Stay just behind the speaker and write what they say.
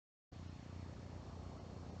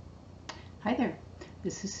Hi there,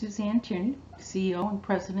 this is Suzanne, CEO and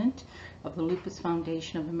President of the Lupus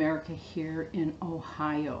Foundation of America here in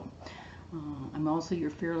Ohio. I'm also your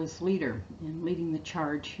fearless leader in leading the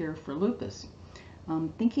charge here for lupus.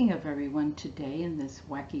 Thinking of everyone today in this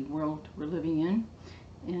wacky world we're living in,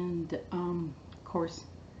 and of course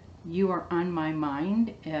you are on my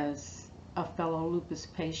mind as a fellow lupus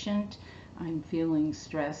patient. I'm feeling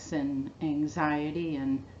stress and anxiety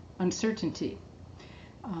and uncertainty.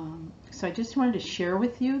 So I just wanted to share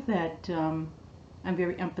with you that I'm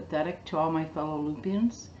very empathetic to all my fellow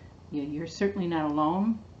Lupians. You're certainly not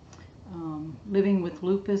alone. Living with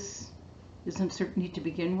lupus isn't certainty to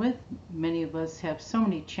begin with. Many of us have so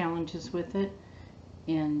many challenges with it,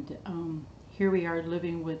 and here we are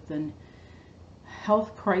living with a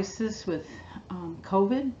health crisis with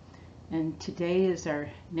COVID, and today is our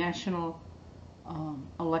national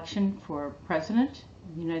election for president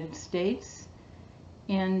of the United States.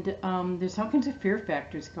 And there's all kinds of fear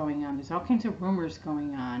factors going on. There's all kinds of rumors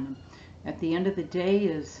going on. At the end of the day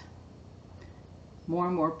is more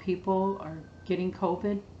and more people are getting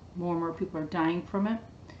COVID. More and more people are dying from it.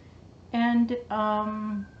 And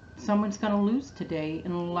someone's going to lose today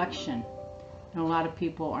in an election. And a lot of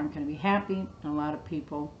people aren't going to be happy. And a lot of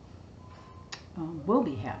people will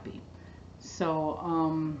be happy. So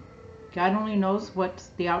God only knows what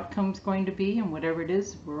the outcome's going to be. And whatever it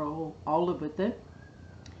is, we'll all live with it.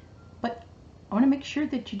 But I want to make sure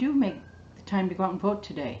that you do make the time to go out and vote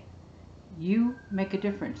today. You make a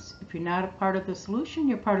difference. If you're not a part of the solution,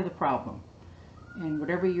 you're part of the problem. And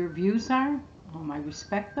whatever your views are, I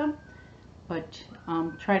respect them, but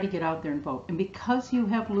try to get out there and vote. And because you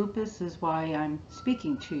have lupus is why I'm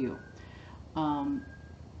speaking to you. A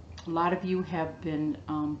lot of you have been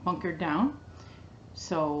bunkered down,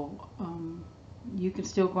 so you can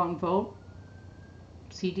still go out and vote.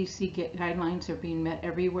 CDC guidelines are being met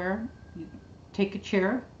everywhere. You take a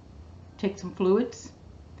chair, take some fluids,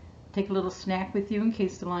 take a little snack with you in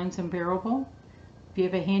case the line's unbearable. If you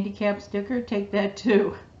have a handicap sticker, take that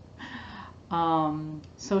too.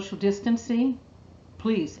 Social distancing,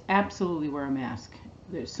 please absolutely wear a mask.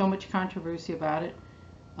 There's so much controversy about it.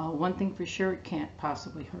 One thing for sure, it can't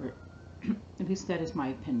possibly hurt. At least that is my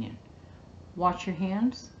opinion. Wash your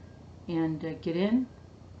hands and get in.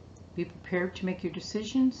 Be prepared to make your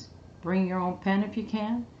decisions. Bring your own pen if you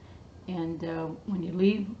can. And when you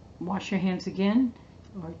leave, wash your hands again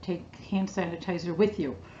or take hand sanitizer with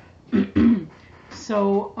you.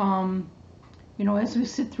 So, as we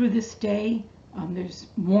sit through this day, there's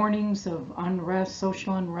warnings of unrest,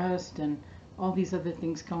 social unrest, and all these other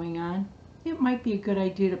things going on. It might be a good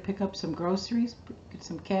idea to pick up some groceries, get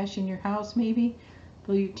some cash in your house maybe,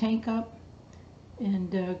 fill your tank up, and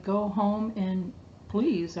go home. And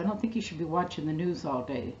please, I don't think you should be watching the news all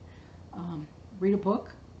day. Read a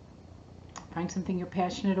book, find something you're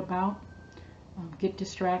passionate about, get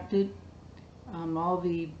distracted. All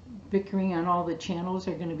the bickering on all the channels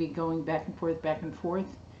are going to be going back and forth, back and forth.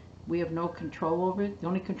 We have no control over it. The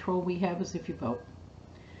only control we have is if you vote.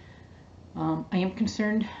 I am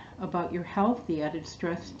concerned about your health. The added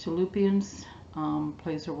stress to Lupians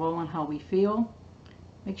plays a role in how we feel.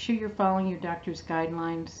 Make sure you're following your doctor's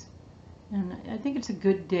guidelines. And I think it's a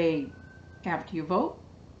good day after you vote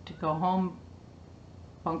to go home,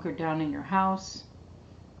 bunker down in your house,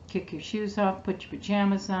 kick your shoes off, put your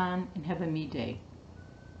pajamas on, and have a me day.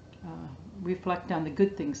 Reflect on the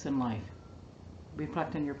good things in life.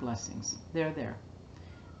 Reflect on your blessings. They're there.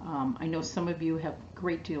 I know some of you have a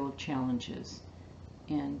great deal of challenges,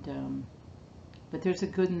 but there's a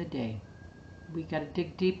good in the day. We got to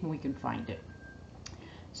dig deep and we can find it.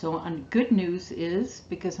 So on good news is,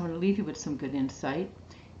 because I'm going to leave you with some good insight,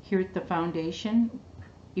 here at the foundation,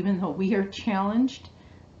 even though we are challenged,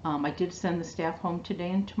 I did send the staff home today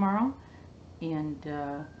and tomorrow,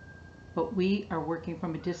 but we are working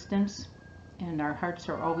from a distance, and our hearts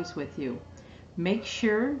are always with you. Make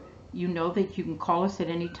sure you know that you can call us at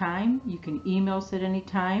any time. You can email us at any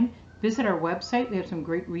time. Visit our website. We have some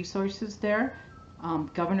great resources there.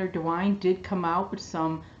 Governor DeWine did come out with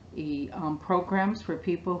some programs for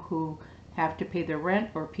people who have to pay their rent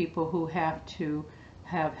or people who have to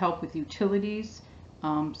have help with utilities.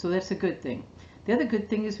 So that's a good thing. The other good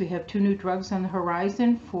thing is we have 2 new drugs on the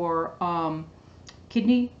horizon for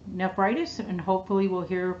kidney nephritis, and hopefully we'll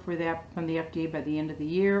hear for that from the FDA by the end of the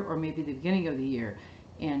year or maybe the beginning of the year.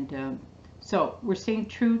 And so we're staying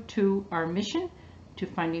true to our mission, to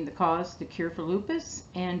finding the cause, the cure for lupus,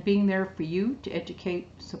 and being there for you to educate,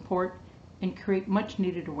 support, and create much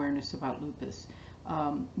needed awareness about lupus.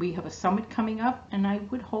 We have a summit coming up, and I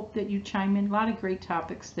would hope that you chime in. A lot of great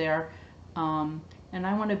topics there, and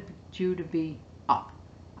I want you to be up.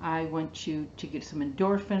 I want you to get some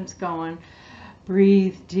endorphins going,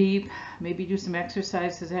 breathe deep, maybe do some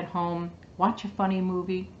exercises at home, watch a funny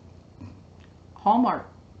movie. Hallmark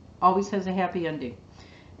always has a happy ending.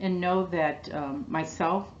 And know that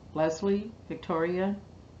myself, Leslie, Victoria,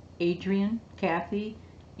 Adrian, Kathy,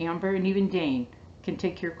 Amber, and even Dane can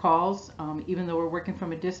take your calls. Even though we're working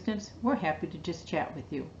from a distance, we're happy to just chat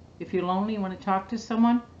with you. If you're lonely and want to talk to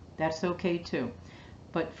someone, that's okay too.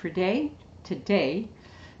 But for today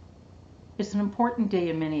is an important day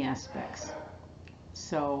in many aspects.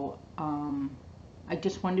 So I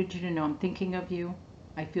just wanted you to know I'm thinking of you.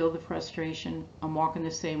 I feel the frustration. I'm walking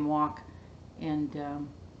the same walk. And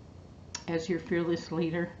as your fearless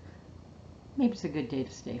leader, maybe it's a good day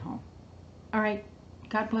to stay home. All right.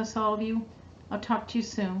 God bless all of you. I'll talk to you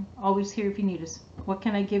soon. Always here if you need us. What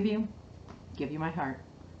can I give you? Give you my heart.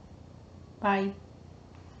 Bye.